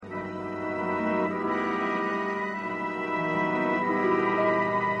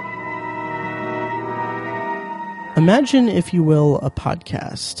Imagine, if you will, a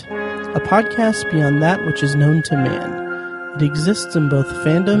podcast. A podcast beyond that which is known to man. It exists in both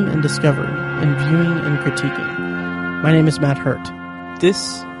fandom and discovery, in viewing and critiquing. My name is Matt Hurt.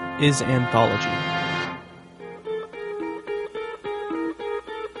 This is Anthology.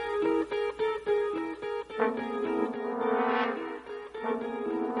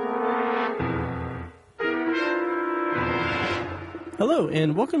 Hello,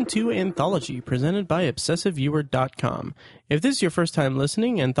 and welcome to Anthology, presented by ObsessiveViewer.com. If this is your first time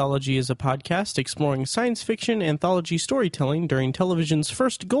listening, Anthology is a podcast exploring science fiction anthology storytelling during television's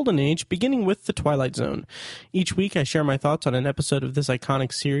first golden age, beginning with The Twilight Zone. Each week, I share my thoughts on an episode of this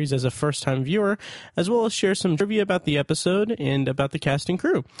iconic series as a first-time viewer, as well as share some trivia about the episode and about the cast and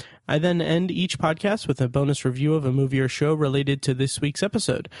crew. I then end each podcast with a bonus review of a movie or show related to this week's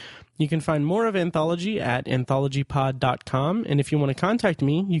episode. You can find more of Anthology at anthologypod.com, and if you want to contact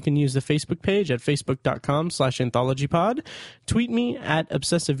me, you can use the Facebook page at facebook.com/anthologypod, tweet me at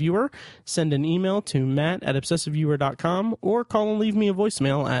obsessiveviewer, send an email to matt@obsessiveviewer.com, or call and leave me a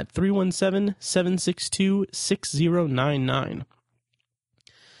voicemail at 317-762-6099.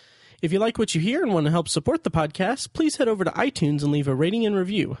 If you like what you hear and want to help support the podcast, please head over to iTunes and leave a rating and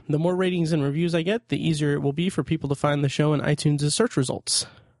review. The more ratings and reviews I get, the easier it will be for people to find the show in iTunes' search results.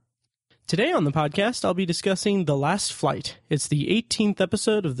 Today on the podcast, I'll be discussing The Last Flight. It's the 18th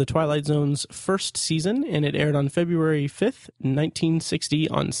episode of The Twilight Zone's first season, and it aired on February 5th, 1960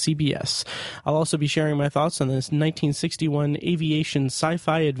 on CBS. I'll also be sharing my thoughts on this 1961 aviation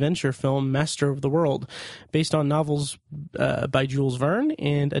sci-fi adventure film, Master of the World, based on novels by Jules Verne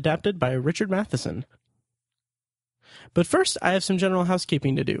and adapted by Richard Matheson. But first, I have some general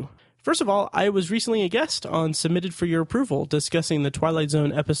housekeeping to do. First of all, I was recently a guest on Submitted for Your Approval, discussing the Twilight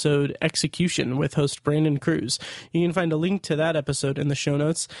Zone episode Execution with host Brandon Cruz. You can find a link to that episode in the show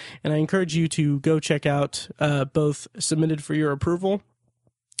notes, and I encourage you to go check out both Submitted for Your Approval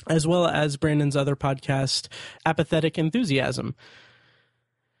as well as Brandon's other podcast, Apathetic Enthusiasm.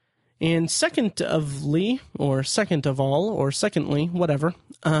 And secondly, whatever,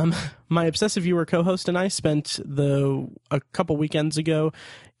 my Obsessive Viewer co-host and I spent a couple weekends ago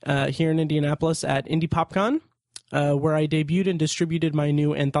here in Indianapolis at Indie PopCon, where I debuted and distributed my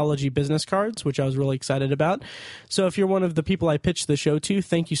new anthology business cards, which I was really excited about. So if you're one of the people I pitched the show to,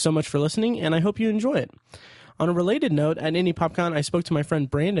 thank you so much for listening, and I hope you enjoy it. On a related note, at Indie PopCon, I spoke to my friend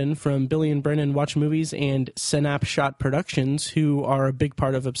Brandon from Billy and Brennan Watch Movies and Synapshot Productions, who are a big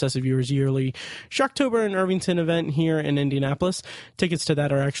part of Obsessive Viewer's yearly Shocktober in Irvington event here in Indianapolis. Tickets to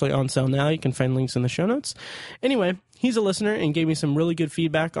that are actually on sale now. You can find links in the show notes. Anyway, he's a listener and gave me some really good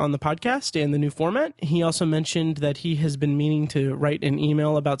feedback on the podcast and the new format. He also mentioned that he has been meaning to write an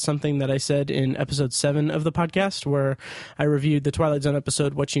email about something that I said in episode 7 of the podcast, where I reviewed the Twilight Zone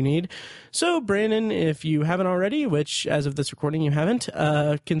episode, What You Need. So, Brandon, if you haven't already, which as of this recording you haven't,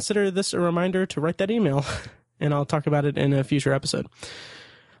 consider this a reminder to write that email, and I'll talk about it in a future episode.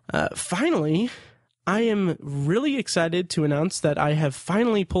 Finally, I am really excited to announce that I have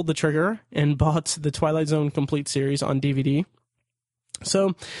finally pulled the trigger and bought the Twilight Zone Complete series on DVD.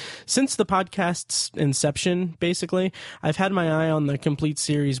 So, since the podcast's inception, basically, I've had my eye on the Complete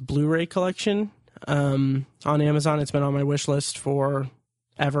series Blu-ray collection on Amazon. It's been on my wish list for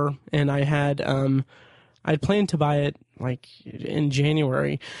ever, and I'd planned to buy it like in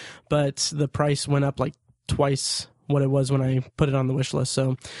January, but the price went up like twice what it was when I put it on the wish list.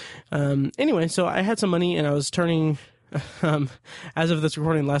 So anyway, so I had some money, and I was turning, as of this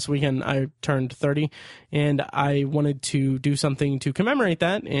recording last weekend, I turned 30, and I wanted to do something to commemorate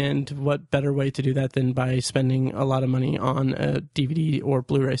that, and what better way to do that than by spending a lot of money on a DVD or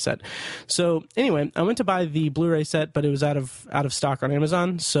Blu-ray set. So anyway, I went to buy the Blu-ray set, but it was out of stock on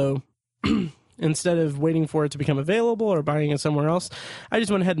Amazon, so instead of waiting for it to become available or buying it somewhere else, I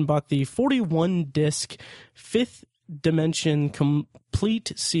just went ahead and bought the 41-disc 5th Dimension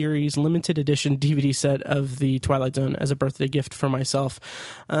Complete Series Limited Edition DVD set of the Twilight Zone as a birthday gift for myself.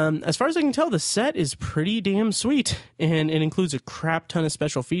 As far as I can tell, the set is pretty damn sweet, and it includes a crap ton of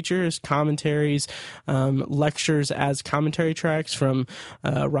special features, commentaries, lectures as commentary tracks from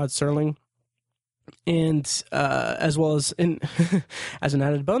Rod Serling. And as well as as an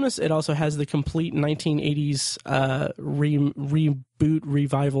added bonus, it also has the complete 1980s reboot,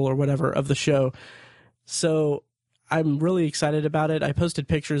 revival, or whatever of the show. So I'm really excited about it. I posted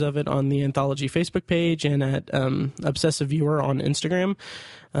pictures of it on the Anthology Facebook page and at Obsessive Viewer on Instagram.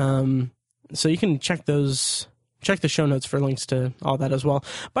 So you can check those check the show notes for links to all that as well.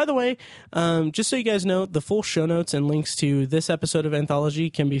 By the way, just so you guys know, the full show notes and links to this episode of Anthology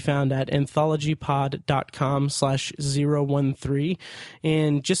can be found at anthologypod.com/013.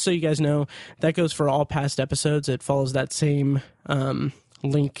 And just so you guys know, that goes for all past episodes. It follows that same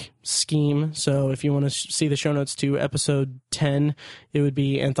link scheme. So if you want to see the show notes to episode 10, it would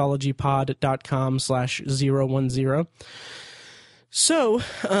be anthologypod.com/010. So,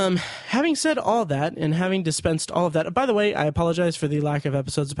 having said all that and having dispensed all of that, by the way, I apologize for the lack of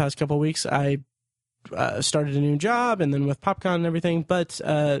episodes the past couple of weeks. I started a new job and then with PopCon and everything, but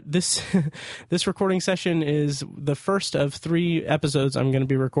this this recording session is the first of 3 episodes I'm going to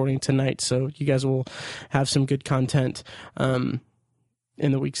be recording tonight, so you guys will have some good content in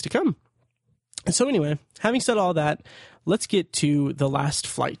the weeks to come. And so anyway, having said all that, let's get to The Last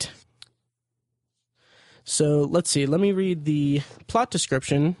Flight. So let's see, let me read the plot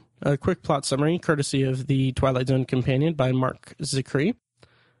description, a quick plot summary, courtesy of the Twilight Zone Companion by Mark Zicree.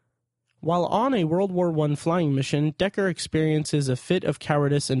 While on a World War I flying mission, Decker experiences a fit of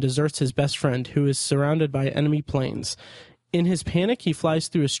cowardice and deserts his best friend, who is surrounded by enemy planes. In his panic, he flies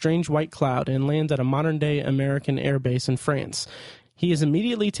through a strange white cloud and lands at a modern-day American air base in France. He is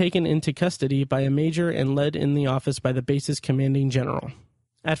immediately taken into custody by a major and led in the office by the base's commanding general.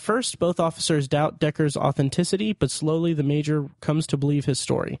 At first, both officers doubt Decker's authenticity, but slowly the major comes to believe his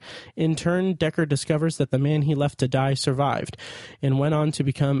story. In turn, Decker discovers that the man he left to die survived and went on to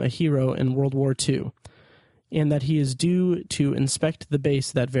become a hero in World War II, and that he is due to inspect the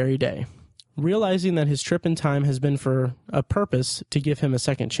base that very day. Realizing that his trip in time has been for a purpose to give him a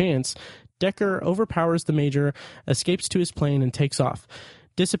second chance, Decker overpowers the major, escapes to his plane, and takes off,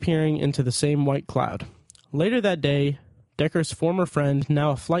 disappearing into the same white cloud. Later that day, Decker's former friend,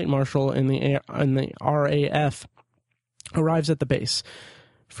 now a flight marshal in the RAF, arrives at the base.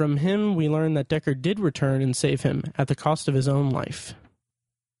 From him, we learn that Decker did return and save him, at the cost of his own life.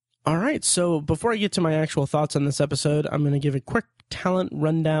 All right, so before I get to my actual thoughts on this episode, I'm going to give a quick talent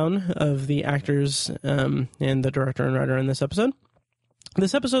rundown of the actors and the director and writer in this episode.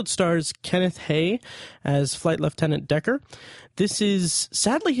 This episode stars Kenneth Hay as Flight Lieutenant Decker. This is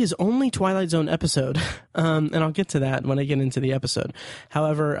sadly his only Twilight Zone episode, and I'll get to that when I get into the episode.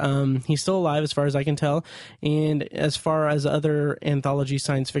 However, he's still alive as far as I can tell, and as far as other anthology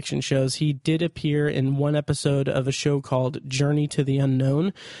science fiction shows, he did appear in one episode of a show called Journey to the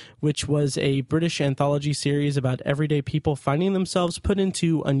Unknown, which was a British anthology series about everyday people finding themselves put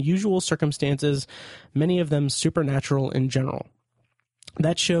into unusual circumstances, many of them supernatural in general.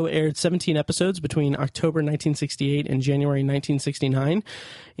 That show aired 17 episodes between October 1968 and January 1969,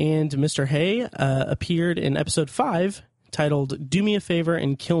 and Mr. Hay appeared in episode 5, titled Do Me a Favor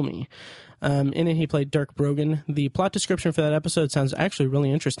and Kill Me. In it, he played Dirk Brogan. The plot description for that episode sounds actually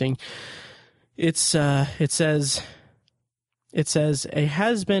really interesting. It says, a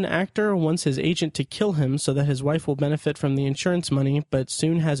has-been actor wants his agent to kill him so that his wife will benefit from the insurance money, but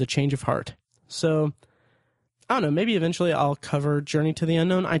soon has a change of heart. So I don't know, maybe eventually I'll cover Journey to the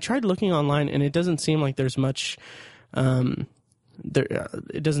Unknown. I tried looking online, and it doesn't seem like there's much, it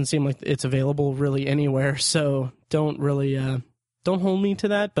doesn't seem like it's available really anywhere, so don't hold me to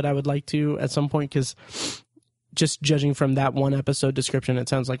that, but I would like to at some point, because just judging from that one episode description, it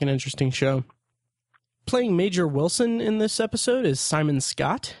sounds like an interesting show. Playing Major Wilson in this episode is Simon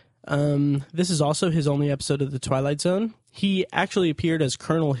Scott. This is also his only episode of The Twilight Zone. He actually appeared as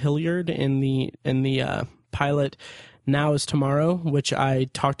Colonel Hilliard in the pilot Now is Tomorrow, which I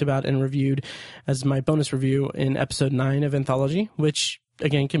talked about and reviewed as my bonus review in episode 9 of Anthology, which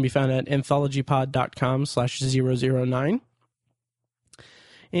again can be found at anthologypod.com/009.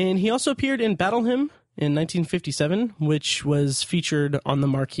 And he also appeared in Battle Hymn in 1957, which was featured on the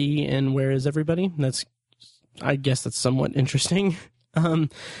marquee in Where Is Everybody? I guess that's somewhat interesting.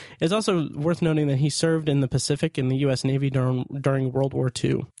 It's also worth noting that he served in the Pacific in the U.S. Navy during World War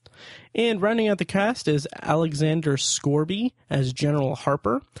II. And rounding out the cast is Alexander Scorby as General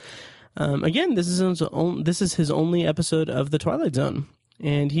Harper. Again, this is his only episode of The Twilight Zone,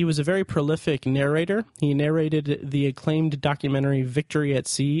 and he was a very prolific narrator. He narrated the acclaimed documentary Victory at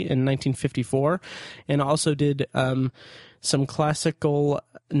Sea in 1954, and also did some classical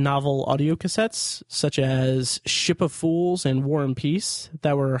novel audio cassettes, such as Ship of Fools and War and Peace,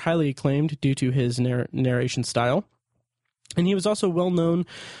 that were highly acclaimed due to his narration style. And he was also well known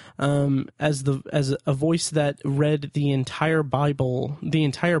as a voice that read the entire Bible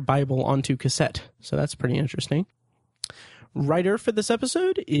onto cassette. So that's pretty interesting. Writer for this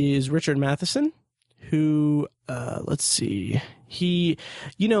episode is Richard Matheson, who let's see. He,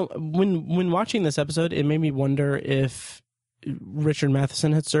 when watching this episode, it made me wonder if Richard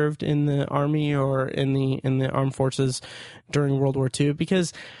Matheson had served in the Army or in the armed forces during World War II,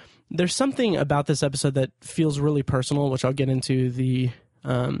 because there's something about this episode that feels really personal, which I'll get into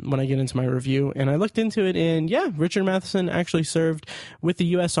when I get into my review. And I looked into it, and yeah, Richard Matheson actually served with the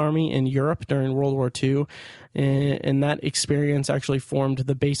U.S. Army in Europe during World War II, and that experience actually formed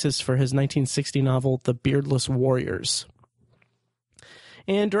the basis for his 1960 novel, The Beardless Warriors.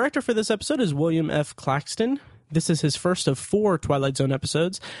 And director for this episode is William F. Claxton. This is his first of 4 Twilight Zone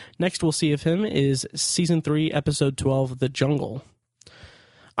episodes. Next we'll see of him is Season 3, Episode 12, The Jungle.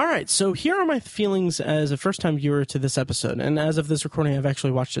 All right, so here are my feelings as a first-time viewer to this episode. And as of this recording, I've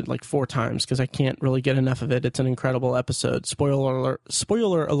actually watched it like 4 times because I can't really get enough of it. It's an incredible episode.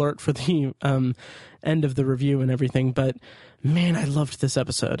 Spoiler alert for the end of the review and everything. But man, I loved this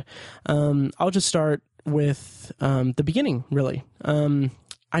episode. I'll just start with the beginning, really.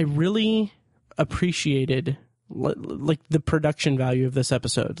 I really appreciated like the production value of this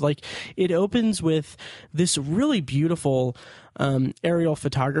episode. Like, it opens with this really beautiful aerial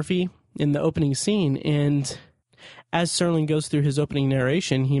photography in the opening scene, and as Serling goes through his opening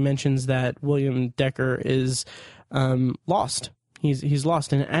narration, he mentions that William Decker is lost. He's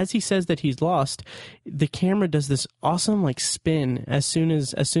lost, and as he says that he's lost, the camera does this awesome like spin as soon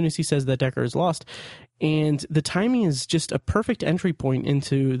as he says that Decker is lost. And the timing is just a perfect entry point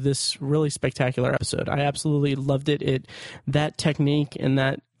into this really spectacular episode. I absolutely loved it. That technique and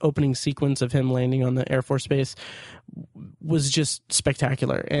that opening sequence of him landing on the Air Force Base was just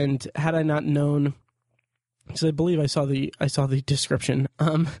spectacular. And had I not known, because I believe I saw the description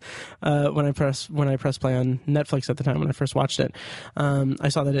when I pressed play on Netflix at the time when I first watched it. I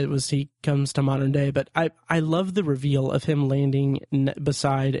saw that he comes to modern day, but I love the reveal of him landing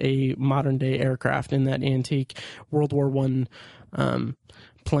beside a modern day aircraft in that antique World War I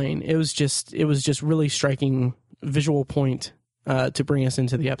plane. It was just really striking visual point to bring us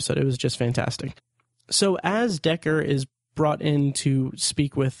into the episode. It was just fantastic. So as Decker is brought in to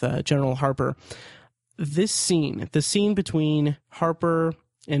speak with General Harper, the scene between Harper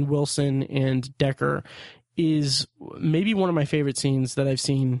and Wilson and Decker is maybe one of my favorite scenes that I've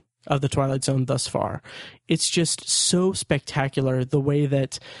seen of the Twilight Zone thus far. It's just so spectacular, the way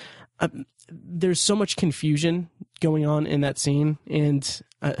that there's so much confusion going on in that scene, and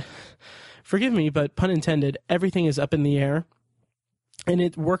forgive me, but pun intended, everything is up in the air, and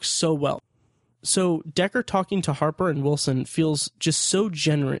it works so well. So Decker talking to Harper and Wilson feels just so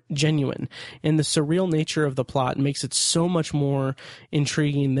genuine, and the surreal nature of the plot makes it so much more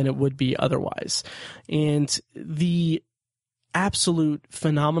intriguing than it would be otherwise. And the absolute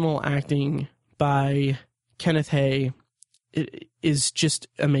phenomenal acting by Kenneth Hay is just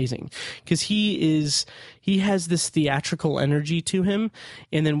amazing, because he has this theatrical energy to him,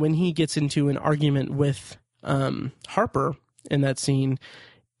 and then when he gets into an argument with Harper in that scene,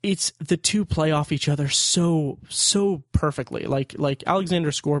 it's the two play off each other so perfectly. Like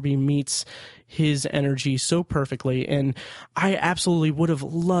Alexander Scorby meets his energy so perfectly, and I absolutely would have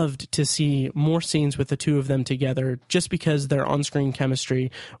loved to see more scenes with the two of them together, just because their on-screen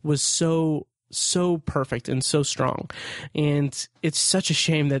chemistry was so perfect and so strong. And it's such a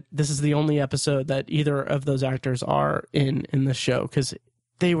shame that this is the only episode that either of those actors are in the show, because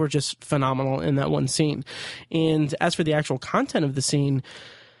they were just phenomenal in that one scene. And as for the actual content of the scene,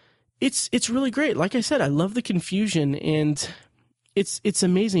 it's really great. Like I said, I love the confusion, and it's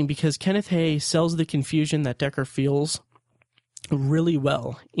amazing because Kenneth Hay sells the confusion that Decker feels really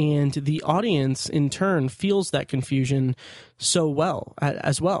well, and the audience in turn feels that confusion so well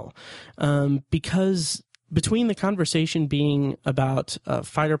as well, because between the conversation being about a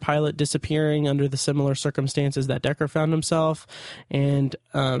fighter pilot disappearing under the similar circumstances that Decker found himself, and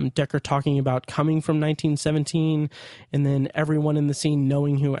Decker talking about coming from 1917, and then everyone in the scene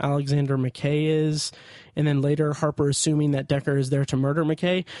knowing who Alexander McKay is, and then later Harper assuming that Decker is there to murder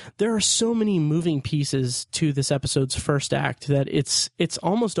McKay, there are so many moving pieces to this episode's first act that it's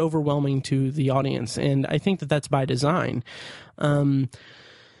almost overwhelming to the audience, and I think that that's by design.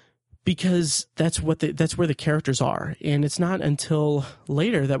 Because that's where the characters are. And it's not until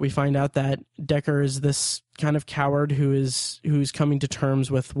later that we find out that Decker is this kind of coward who's coming to terms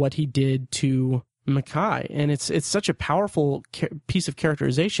with what he did to McKay. And it's such a powerful piece of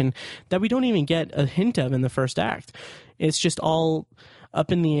characterization that we don't even get a hint of in the first act. It's just all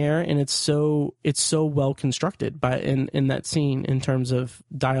up in the air, and it's so well constructed in that scene in terms of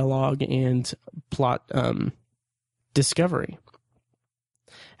dialogue and plot discovery.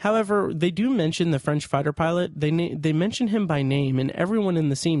 However, they do mention the French fighter pilot. They mention him by name, and everyone in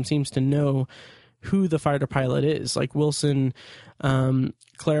the scene seems to know who the fighter pilot is. Like Wilson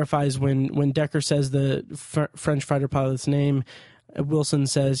clarifies when Decker says the French fighter pilot's name, Wilson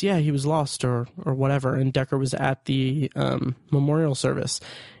says, yeah, he was lost or whatever, and Decker was at the memorial service.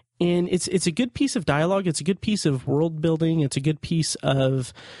 And it's a good piece of dialogue. It's a good piece of world building. It's a good piece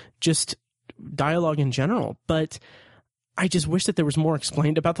of just dialogue in general. But I just wish that there was more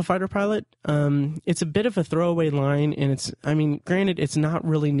explained about the fighter pilot. It's a bit of a throwaway line, and granted, it's not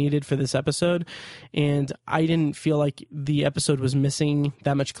really needed for this episode, and I didn't feel like the episode was missing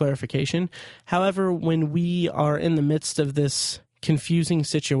that much clarification. However, when we are in the midst of this confusing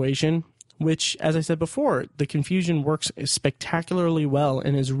situation, which, as I said before, the confusion works spectacularly well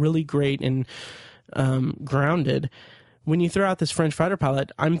and is really great and grounded. When you throw out this French fighter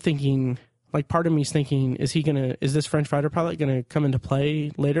pilot, I'm thinking, like, part of me is thinking, is this French fighter pilot gonna come into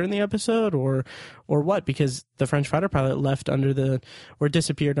play later in the episode, or what? Because the French fighter pilot left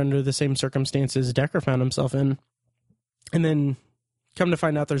disappeared under the same circumstances Decker found himself in, and then come to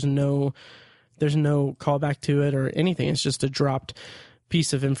find out there's no callback to it or anything. It's just a dropped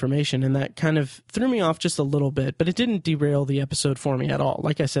piece of information, and that kind of threw me off just a little bit, but it didn't derail the episode for me at all.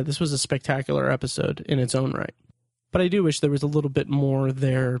 Like I said, this was a spectacular episode in its own right, but I do wish there was a little bit more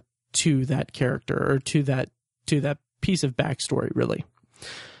there to that character, or to that piece of backstory, really.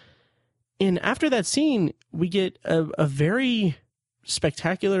 And after that scene, we get a very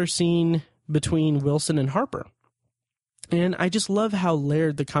spectacular scene between Wilson and Harper. And I just love how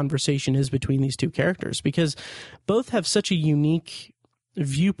layered the conversation is between these two characters, because both have such a unique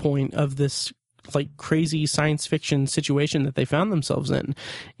viewpoint of this like crazy science fiction situation that they found themselves in.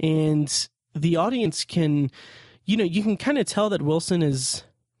 And the audience can, you can kind of tell that Wilson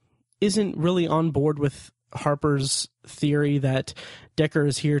isn't really on board with Harper's theory that Decker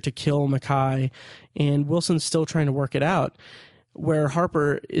is here to kill Mackay, and Wilson's still trying to work it out, where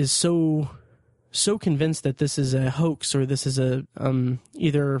Harper is so convinced that this is a hoax, or this is a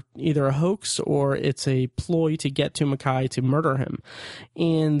either a hoax or it's a ploy to get to Mackay to murder him.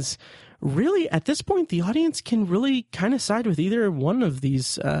 And really, at this point, the audience can really kind of side with either one of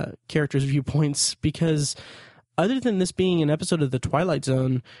these characters' viewpoints, because other than this being an episode of The Twilight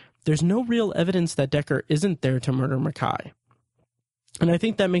Zone, there's no real evidence that Decker isn't there to murder Mackay. And I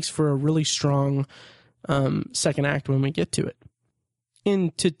think that makes for a really strong second act when we get to it.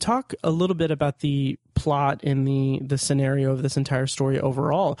 And to talk a little bit about the plot and the scenario of this entire story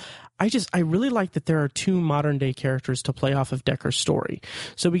overall, I really like that there are two modern day characters to play off of Decker's story.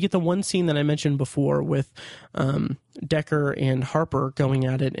 So we get the one scene that I mentioned before with Decker and Harper going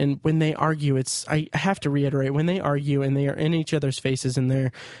at it, and when they argue, I have to reiterate, when they argue and they are in each other's faces and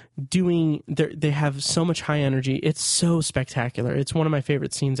they have so much high energy, it's so spectacular. It's one of my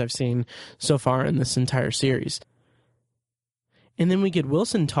favorite scenes I've seen so far in this entire series. And then we get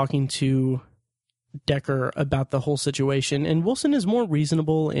Wilson talking to Decker about the whole situation, and Wilson is more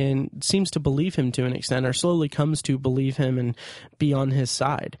reasonable and seems to believe him to an extent, or slowly comes to believe him and be on his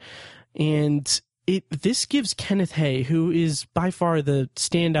side. And this gives Kenneth Hay, who is by far the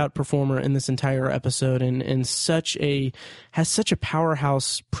standout performer in this entire episode, and has such a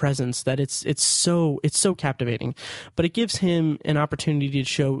powerhouse presence that it's so captivating. But it gives him an opportunity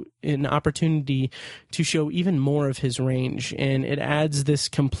to show even more of his range, and it adds this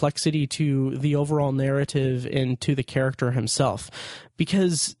complexity to the overall narrative and to the character himself.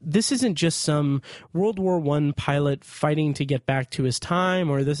 Because this isn't just some World War I pilot fighting to get back to his time,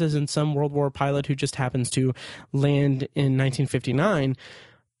 or this isn't some World War pilot who just happens to land in 1959.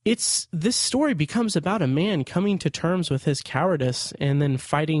 This story becomes about a man coming to terms with his cowardice and then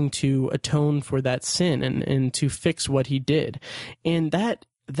fighting to atone for that sin and to fix what he did. And that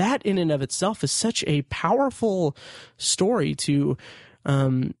in and of itself is such a powerful story to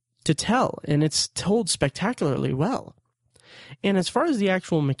tell, and it's told spectacularly well. And as far as the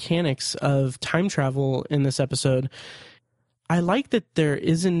actual mechanics of time travel in this episode, I like that there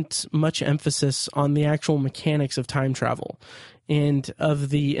isn't much emphasis on the actual mechanics of time travel and of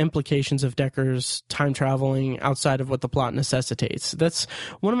the implications of Decker's time traveling outside of what the plot necessitates. That's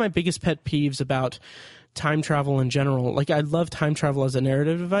one of my biggest pet peeves about time travel in general. Like, I love time travel as a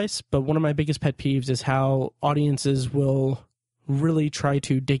narrative device, but one of my biggest pet peeves is how audiences will really try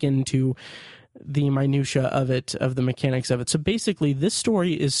to dig into the minutia of the mechanics of it. So basically, this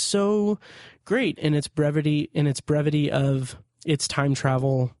story is so great in its brevity of its time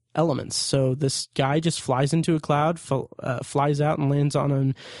travel elements. So this guy just flies into a cloud, flies out and lands on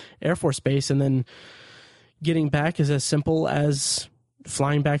an Air Force base, and then getting back is as simple as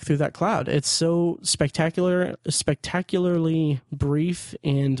flying back through that cloud. It's so spectacularly brief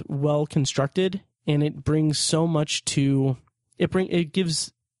and well constructed, and it brings so much to it.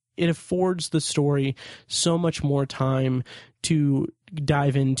 it affords the story so much more time to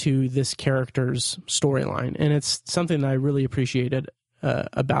dive into this character's storyline, and it's something that I really appreciated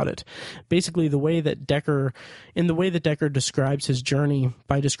about it. Basically, the way that Decker describes his journey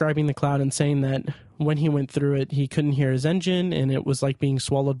by describing the cloud and saying that when he went through it, he couldn't hear his engine and it was like being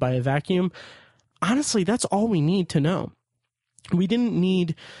swallowed by a vacuum. Honestly, that's all we need to know. We didn't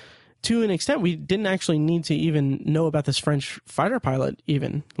need, to an extent, we didn't actually need to even know about this French fighter pilot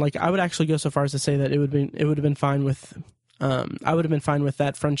even. Like, I would actually go so far as to say that it would have been fine with, I would have been fine with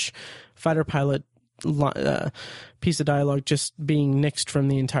that French fighter pilot piece of dialogue just being nixed from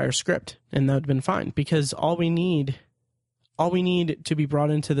the entire script, and that would have been fine, because all we need to be brought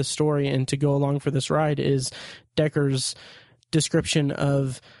into the story and to go along for this ride is Decker's description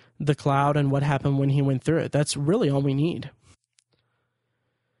of the cloud and what happened when he went through it. That's really all we need.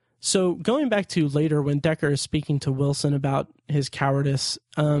 So going back to later when Decker is speaking to Wilson about his cowardice,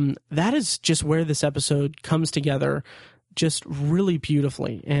 that is just where this episode comes together just really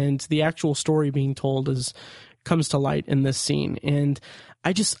beautifully, and the actual story being told comes to light in this scene. And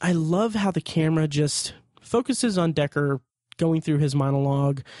I love how the camera just focuses on Decker going through his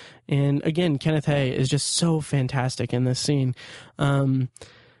monologue, and again, Kenneth Hay is just so fantastic in this scene,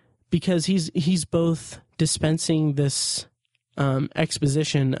 because he's both dispensing this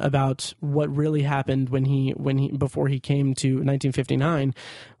exposition about what really happened before he came to 1959,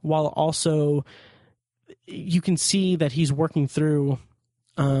 while also you can see that he's working through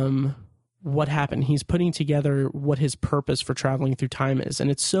what happened. He's putting together what his purpose for traveling through time is, and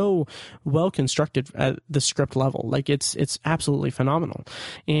it's so well constructed at the script level. Like, it's absolutely phenomenal.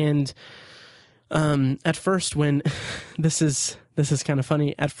 And at first, when this is kind of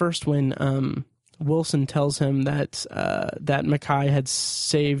funny. At first, when Wilson tells him that Mackay had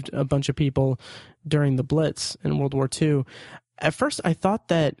saved a bunch of people during the Blitz in World War II, at first I thought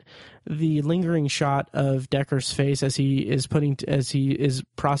that the lingering shot of Decker's face as he is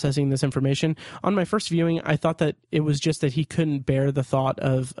processing this information, on my first viewing, I thought that it was just that he couldn't bear the thought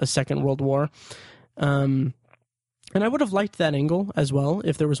of a second World War. And I would have liked that angle as well.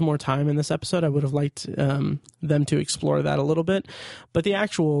 If there was more time in this episode, I would have liked them to explore that a little bit. But the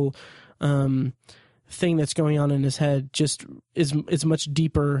actual thing that's going on in his head just is much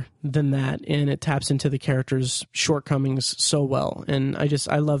deeper than that, and it taps into the character's shortcomings so well. And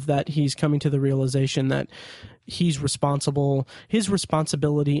I love that he's coming to the realization that he's responsible. His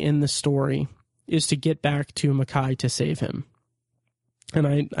responsibility in the story is to get back to Mackay to save him.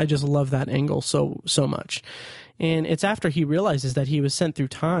 And I just love that angle so much. And it's after he realizes that he was sent through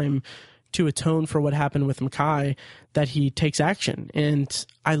time to atone for what happened with Mackay that he takes action. And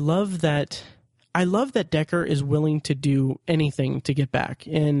I love that Decker is willing to do anything to get back.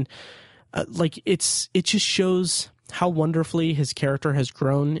 And it just shows how wonderfully his character has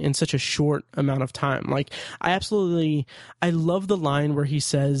grown in such a short amount of time. Like, I love the line where he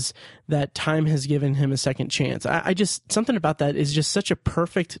says that time has given him a second chance. Something about that is just such a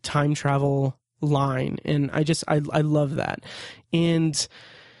perfect time travel line. And I love that. And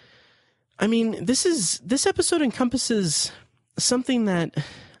I mean, this episode encompasses something that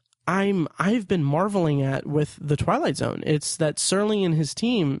I've been marveling at with the Twilight Zone. It's that Serling and his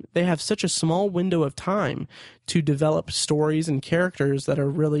team, they have such a small window of time to develop stories and characters that are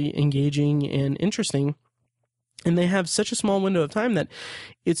really engaging and interesting. And they have such a small window of time that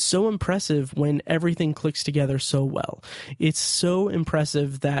it's so impressive when everything clicks together so well. It's so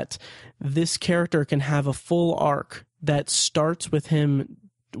impressive that this character can have a full arc that starts with him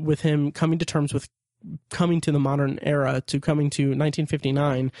coming to terms with coming to the modern era, to coming to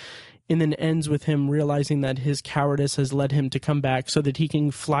 1959, and then ends with him realizing that his cowardice has led him to come back so that he can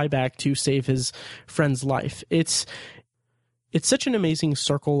fly back to save his friend's life. It's such an amazing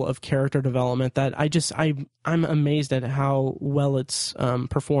circle of character development that I'm amazed at how well it's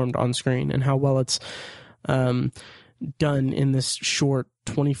performed on screen and how well it's done in this short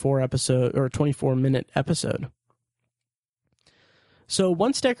 24-minute episode. So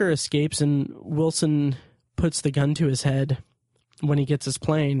once Decker escapes and Wilson puts the gun to his head when he gets his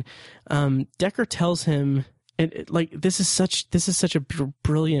plane, Decker tells him, this is such a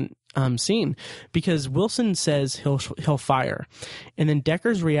brilliant scene, because Wilson says he'll fire, and then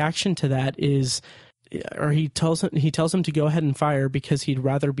Decker's reaction to that is, or he tells him to go ahead and fire because he'd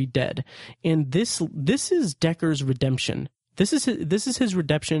rather be dead. And this is Decker's redemption. This is his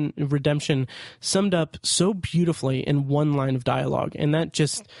redemption summed up so beautifully in one line of dialogue, and I'm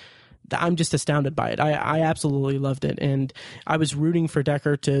just astounded by it. I absolutely loved it, and I was rooting for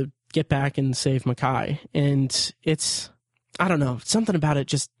Decker to get back and save Mackay. And I don't know, something about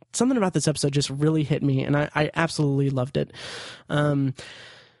this episode just really hit me, and I absolutely loved it.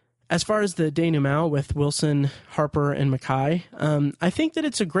 As far as the denouement with Wilson, Harper, and Mackay, I think that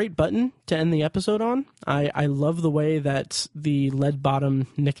it's a great button to end the episode on. I love the way that the Lead Bottom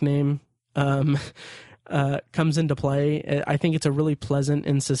nickname comes into play. I think it's a really pleasant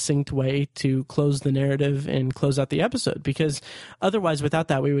and succinct way to close the narrative and close out the episode, because otherwise, without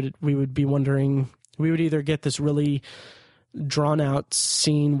that, we would be wondering. We would either get this really drawn out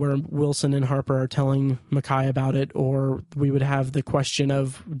scene where Wilson and Harper are telling Mackay about it, or we would have the question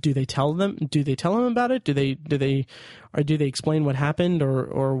of, do they tell him about it? Do they explain what happened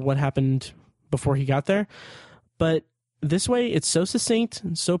or what happened before he got there? But this way, it's so succinct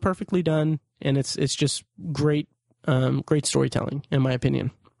and so perfectly done, and it's just great storytelling, in my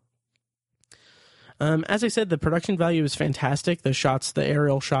opinion. As I said, the production value is fantastic. The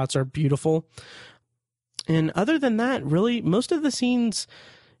aerial shots are beautiful. And other than that, really, most of the scenes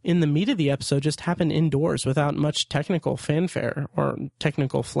in the meat of the episode just happen indoors without much technical fanfare or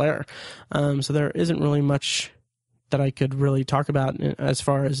technical flair. So there isn't really much that I could really talk about as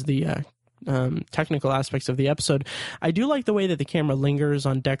far as the technical aspects of the episode. I do like the way that the camera lingers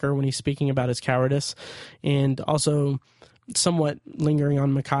on Decker when he's speaking about his cowardice, and also somewhat lingering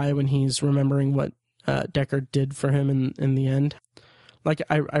on Mackay when he's remembering what Decker did for him in the end. Like,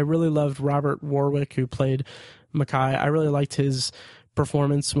 I really loved Robert Warwick, who played Mackay. I really liked his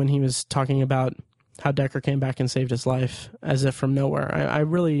performance when he was talking about how Decker came back and saved his life as if from nowhere. I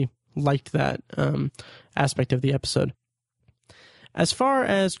really liked that aspect of the episode. As far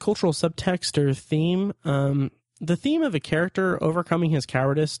as cultural subtext or theme, the theme of a character overcoming his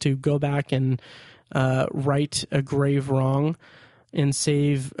cowardice to go back and right a grave wrong and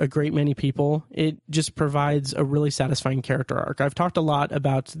save a great many people, it just provides a really satisfying character arc. I've talked a lot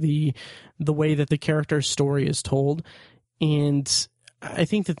about the way that the character's story is told, and I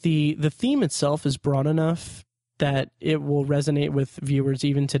think that the theme itself is broad enough that it will resonate with viewers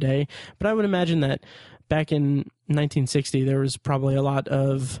even today. But I would imagine that back in 1960, there was probably a lot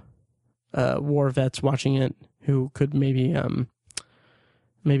of war vets watching it who could maybe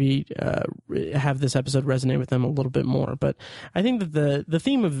have this episode resonate with them a little bit more. But I think that the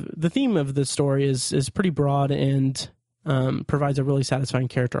theme of the story is pretty broad and provides a really satisfying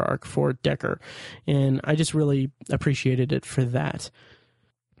character arc for Decker, and I just really appreciated it for that.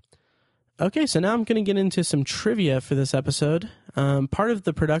 Okay, so now I'm going to get into some trivia for this episode. Part of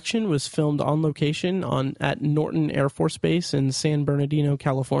the production was filmed on location at Norton Air Force Base in San Bernardino,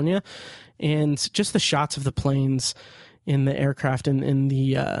 California, and just the shots of the planes in the aircraft in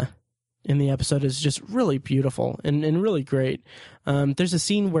the episode is just really beautiful and really great. There's a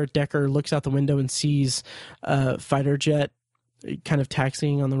scene where Decker looks out the window and sees a fighter jet kind of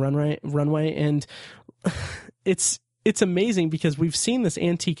taxiing on the runway, and it's amazing because we've seen this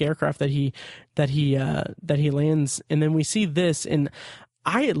antique aircraft that he lands, and then we see this, and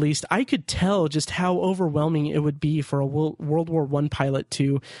I could tell just how overwhelming it would be for a World War I pilot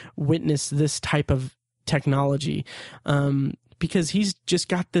to witness this type of technology, because he's just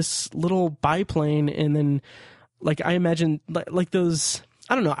got this little biplane, and then like I imagine like those,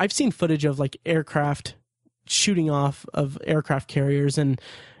 I don't know, I've seen footage of like aircraft shooting off of aircraft carriers, and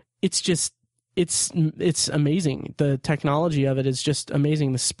it's amazing. The technology of it is just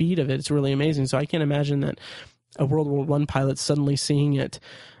amazing. The speed of it's really amazing. So I can't imagine that a World War I pilot suddenly seeing it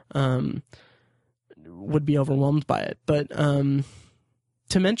would be overwhelmed by it. But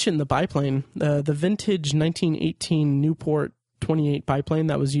to mention the biplane, the vintage 1918 Newport 28 biplane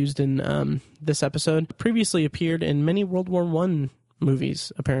that was used in this episode previously appeared in many World War I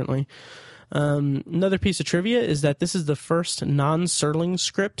movies, apparently. Another piece of trivia is that this is the first non-Serling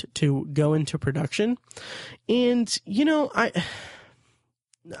script to go into production. And, you know,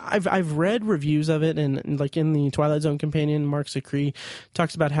 I've read reviews of it, and like in the Twilight Zone companion, Mark Zicree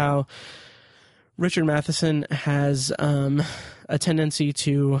talks about how Richard Matheson has a tendency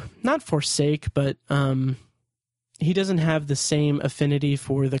to not forsake, but he doesn't have the same affinity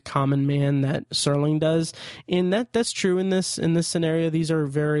for the common man that Serling does, and that's true in this scenario. These are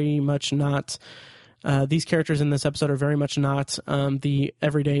very much not these characters in this episode are very much not the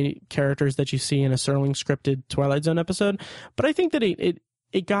everyday characters that you see in a Serling scripted Twilight Zone episode. But I think that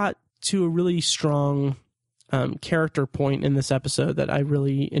it got to a really strong character point in this episode that I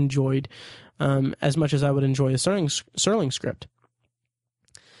really enjoyed, as much as I would enjoy a Serling script.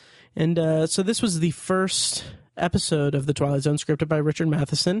 And so this was the first episode of the Twilight Zone scripted by Richard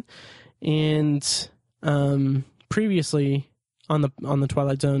Matheson, and previously on the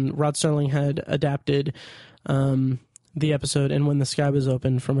Twilight Zone, Rod Serling had adapted the episode "And When the Sky Was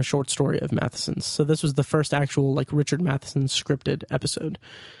Open" from a short story of Matheson's. So this was the first actual like Richard Matheson scripted episode.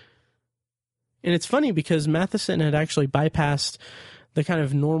 And it's funny because Matheson had actually bypassed the kind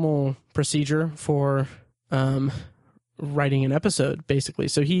of normal procedure for writing an episode, basically.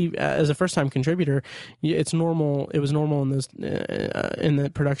 So he, as a first-time contributor, it's normal. It was normal in this in the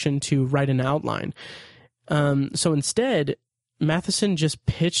production to write an outline. So instead, Matheson just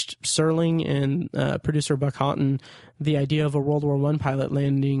pitched Serling and producer Buck Houghton the idea of a World War I pilot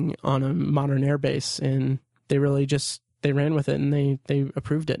landing on a modern air base, and they really just they ran with it and they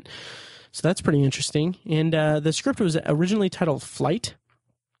approved it. So that's pretty interesting. And the script was originally titled Flight.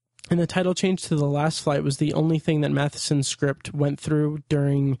 And the title change to The Last Flight was the only thing that Matheson's script went through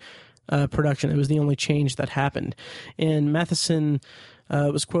during production. It was the only change that happened. And Matheson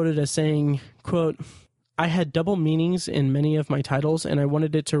was quoted as saying, quote, "I had double meanings in many of my titles, and I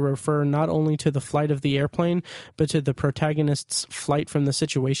wanted it to refer not only to the flight of the airplane, but to the protagonist's flight from the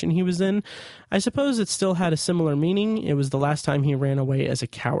situation he was in. I suppose it still had a similar meaning. It was the last time he ran away as a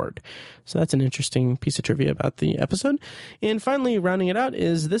coward." So that's an interesting piece of trivia about the episode. And finally, rounding it out,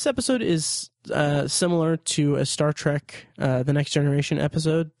 is this episode is similar to a Star Trek The Next Generation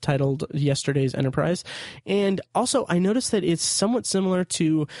episode titled Yesterday's Enterprise. And also, I noticed that it's somewhat similar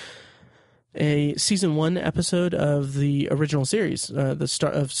to a season 1 episode of the original series,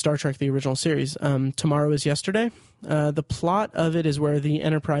 of Star Trek, the original series, Tomorrow is Yesterday. The plot of it is where the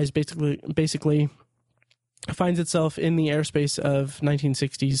Enterprise basically finds itself in the airspace of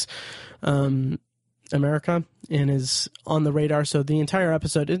 1960s America and is on the radar. So the entire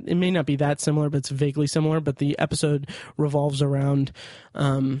episode, it may not be that similar, but it's vaguely similar, but the episode revolves around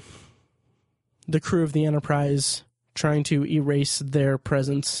the crew of the Enterprise trying to erase their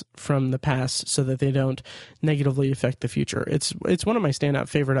presence from the past so that they don't negatively affect the future. It's one of my standout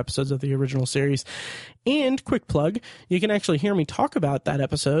favorite episodes of the original series. And quick plug, you can actually hear me talk about that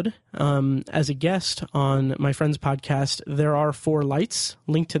episode as a guest on my friend's podcast, There Are Four Lights.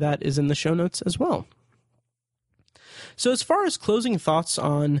 Link to that is in the show notes as well. So as far as closing thoughts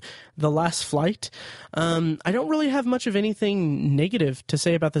on The Last Flight, I don't really have much of anything negative to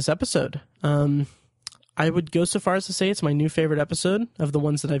say about this episode. I would go so far as to say it's my new favorite episode of the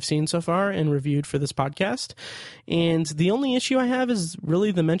ones that I've seen so far and reviewed for this podcast. And the only issue I have is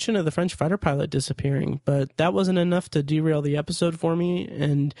really the mention of the French fighter pilot disappearing, but that wasn't enough to derail the episode for me.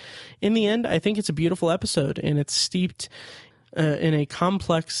 And in the end, I think it's a beautiful episode, and it's steeped in a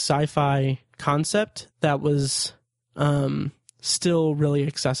complex sci-fi concept that was still really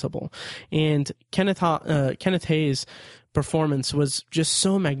accessible. And Kenneth Hayes' performance was just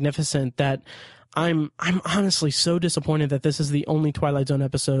so magnificent that I'm honestly so disappointed that this is the only Twilight Zone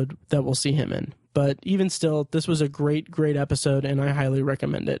episode that we'll see him in. But even still, this was a great episode, and I highly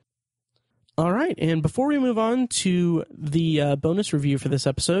recommend it. All right, and before we move on to the bonus review for this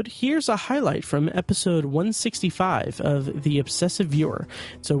episode, here's a highlight from episode 165 of The Obsessive Viewer.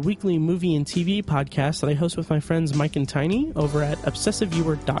 It's a weekly movie and TV podcast that I host with my friends Mike and Tiny over at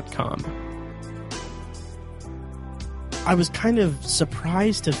obsessiveviewer.com. I was kind of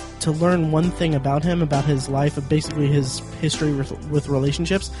surprised to learn one thing about him, about his life, basically his history with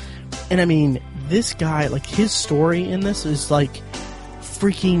relationships. And I mean, this guy, like, his story in this is like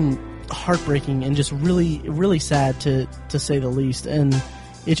freaking heartbreaking and just really, really sad to say the least. And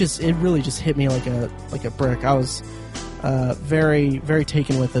it really just hit me like a brick. I was very, very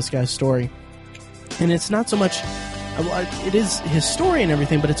taken with this guy's story. And it's not so much, it is his story and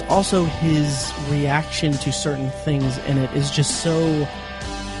everything, but it's also his reaction to certain things, and it is just so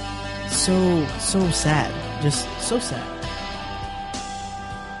sad. Just so sad.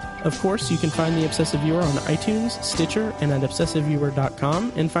 Of course, you can find The Obsessive Viewer on iTunes, Stitcher, and at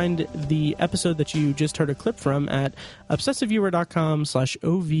obsessiveviewer.com, and find the episode that you just heard a clip from at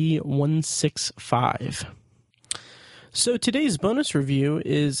obsessiveviewer.com/OV165. So today's bonus review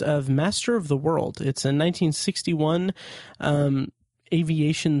is of Master of the World. It's a 1961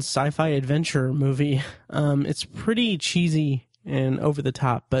 aviation sci-fi adventure movie. It's pretty cheesy and over the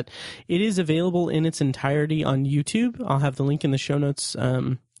top, but it is available in its entirety on YouTube. I'll have the link in the show notes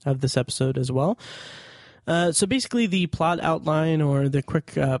of this episode as well. So basically the plot outline, or the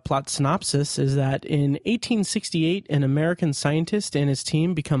quick plot synopsis, is that in 1868, an American scientist and his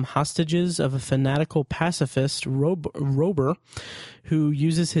team become hostages of a fanatical pacifist, Rober, who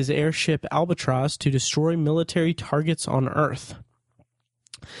uses his airship Albatross to destroy military targets on Earth.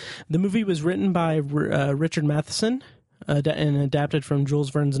 The movie was written by Richard Matheson and adapted from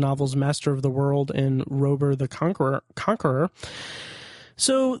Jules Verne's novels Master of the World and Rober the Conqueror.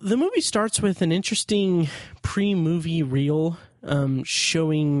 So the movie starts with an interesting pre-movie reel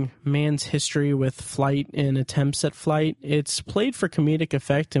showing man's history with flight and attempts at flight. It's played for comedic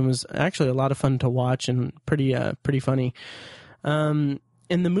effect and was actually a lot of fun to watch and pretty funny.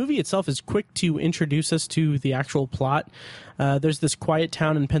 And the movie itself is quick to introduce us to the actual plot. There's this quiet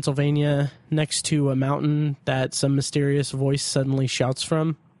town in Pennsylvania next to a mountain that some mysterious voice suddenly shouts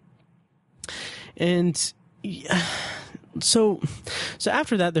from. And so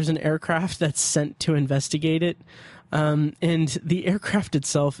after that, there's an aircraft that's sent to investigate it. And the aircraft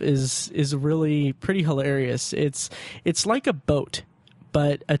itself is really pretty hilarious. It's like a boat,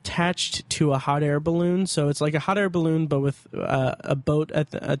 but attached to a hot air balloon. So it's like a hot air balloon, but with a boat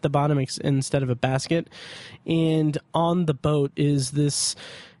at the bottom instead of a basket. And on the boat is this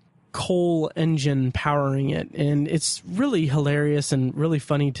coal engine powering it. And it's really hilarious and really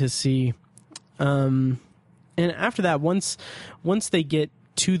funny to see. And after that, once they get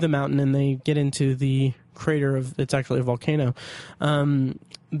to the mountain and they get into the crater of, it's actually a volcano,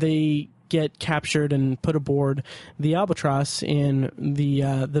 they get captured and put aboard the Albatross, and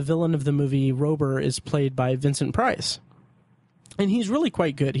the villain of the movie, Rober, is played by Vincent Price, and he's really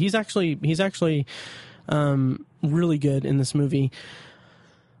quite good. He's actually really good in this movie.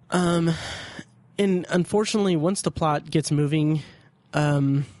 And unfortunately, once the plot gets moving,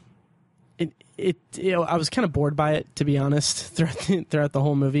 I was kind of bored by it, to be honest, throughout the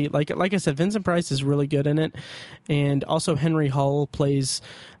whole movie. Like I said, Vincent Price is really good in it, and also Henry Hull plays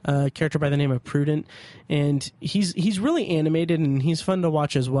a character by the name of Prudent, and he's really animated and he's fun to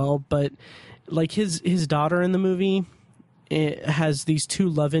watch as well. But like his daughter in the movie, it has these two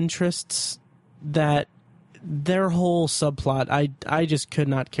love interests that their whole subplot I just could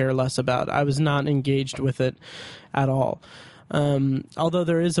not care less about. I was not engaged with it at all. Although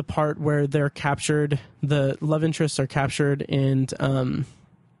there is a part where they're captured, the love interests are captured, and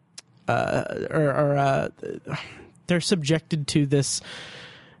they're subjected to this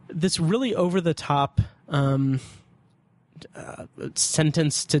really over the top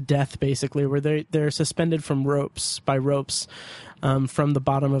sentence to death, basically, where they're suspended from ropes from the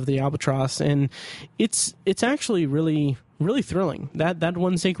bottom of the Albatross, and it's actually really, really thrilling. That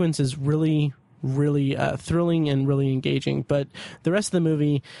one sequence is really thrilling and really engaging, but the rest of the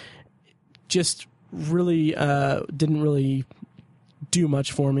movie just really didn't really do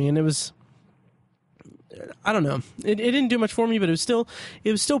much for me, and it was, I don't know, it didn't do much for me, but it was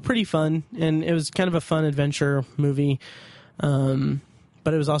still pretty fun, and it was kind of a fun adventure movie,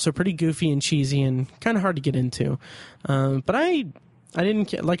 but it was also pretty goofy and cheesy and kind of hard to get into. But I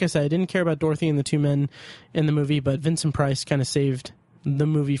didn't, like I said, I didn't care about Dorothy and the two men in the movie, but Vincent Price kind of saved the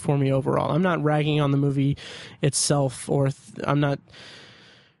movie for me overall. I'm not ragging on the movie itself, or I'm not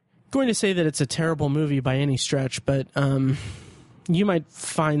going to say that it's a terrible movie by any stretch, but you might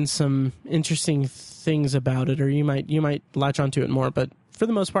find some interesting things about it, or you might latch onto it more. But for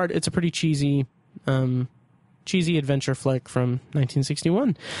the most part, it's a pretty cheesy adventure flick from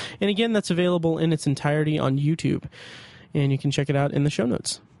 1961. And again, that's available in its entirety on YouTube, and you can check it out in the show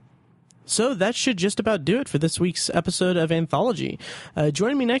notes. So that should just about do it for this week's episode of Anthology.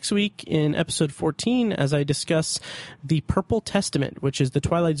 Join me next week in episode 14 as I discuss The Purple Testament, which is the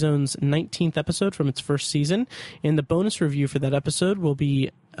Twilight Zone's 19th episode from its first season. And the bonus review for that episode will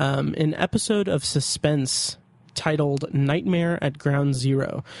be an episode of suspense titled Nightmare at Ground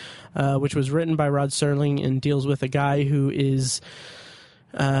Zero, which was written by Rod Serling and deals with a guy who is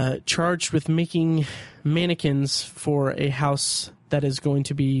charged with making mannequins for a house that is going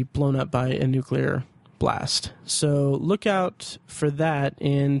to be blown up by a nuclear blast. So look out for that,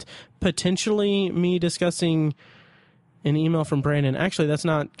 and potentially me discussing an email from Brandon. Actually, that's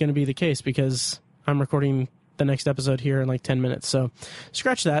not going to be the case because I'm recording the next episode here in like 10 minutes. So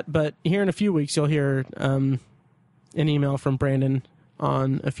scratch that. But here in a few weeks, you'll hear an email from Brandon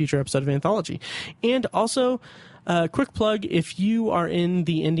on a future episode of Anthology. And also, quick plug, if you are in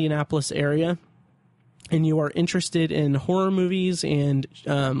the Indianapolis area and you are interested in horror movies and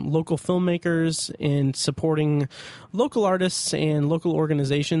local filmmakers and supporting local artists and local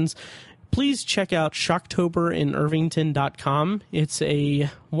organizations, please check out shocktoberinirvington.com. It's a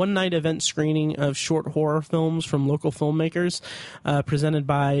one-night event screening of short horror films from local filmmakers, presented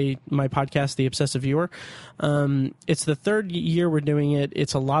by my podcast, The Obsessive Viewer. It's the third year we're doing it.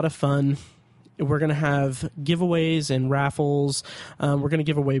 It's a lot of fun. We're going to have giveaways and raffles. We're going to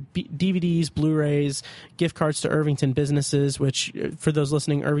give away DVDs, Blu-rays, gift cards to Irvington businesses, which, for those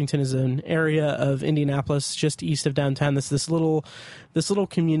listening, Irvington is an area of Indianapolis just east of downtown. This little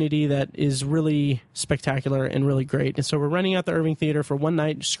community that is really spectacular and really great. And so we're renting out the Irving Theater for one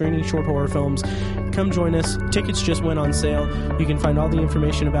night, screening short horror films. Come join us. Tickets just went on sale. You can find all the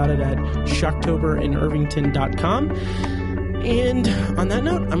information about it at shocktoberinirvington.com. And on that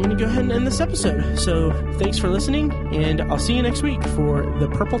note, I'm going to go ahead and end this episode. So thanks for listening, and I'll see you next week for The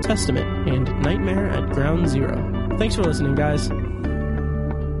Purple Testament and Nightmare at Ground Zero. Thanks for listening, guys.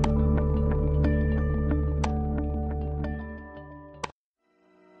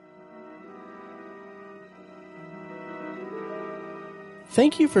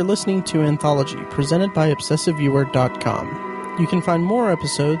 Thank you for listening to Anthology, presented by ObsessiveViewer.com. You can find more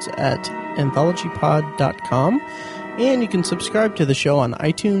episodes at anthologypod.com, and you can subscribe to the show on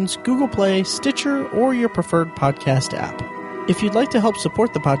iTunes, Google Play, Stitcher, or your preferred podcast app. If you'd like to help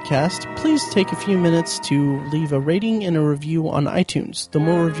support the podcast, please take a few minutes to leave a rating and a review on iTunes. The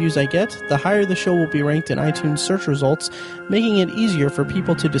more reviews I get, the higher the show will be ranked in iTunes search results, making it easier for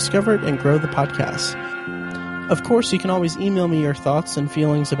people to discover it and grow the podcast. Of course, you can always email me your thoughts and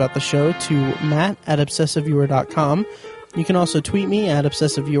feelings about the show to matt@obsessiveviewer.com. You can also tweet me at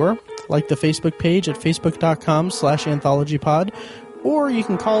obsessiveviewer, like the Facebook page at facebook.com/anthologypod, or you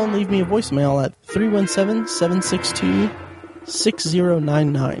can call and leave me a voicemail at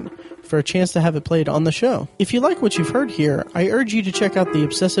 317-762-6099 for a chance to have it played on the show. If you like what you've heard here, I urge you to check out The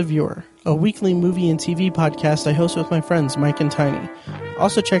Obsessive Viewer, a weekly movie and TV podcast I host with my friends Mike and Tiny.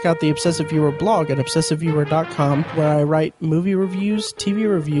 Also check out the Obsessive Viewer blog at obsessiveviewer.com, where I write movie reviews, TV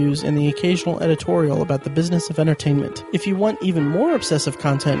reviews, and the occasional editorial about the business of entertainment. If you want even more obsessive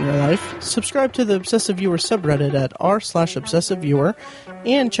content in your life, subscribe to the Obsessive Viewer subreddit at r/obsessiveviewer,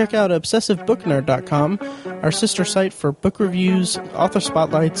 and check out obsessivebooknerd.com, our sister site for book reviews, author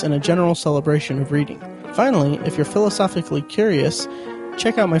spotlights, and a general celebration of reading. Finally, if you're philosophically curious,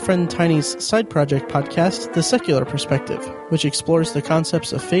 check out my friend Tiny's side project podcast, The Secular Perspective, which explores the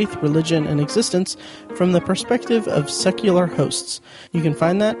concepts of faith, religion, and existence from the perspective of secular hosts. You can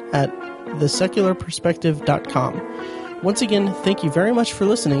find that at thesecularperspective.com. Once again, thank you very much for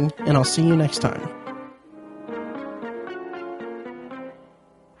listening, and I'll see you next time.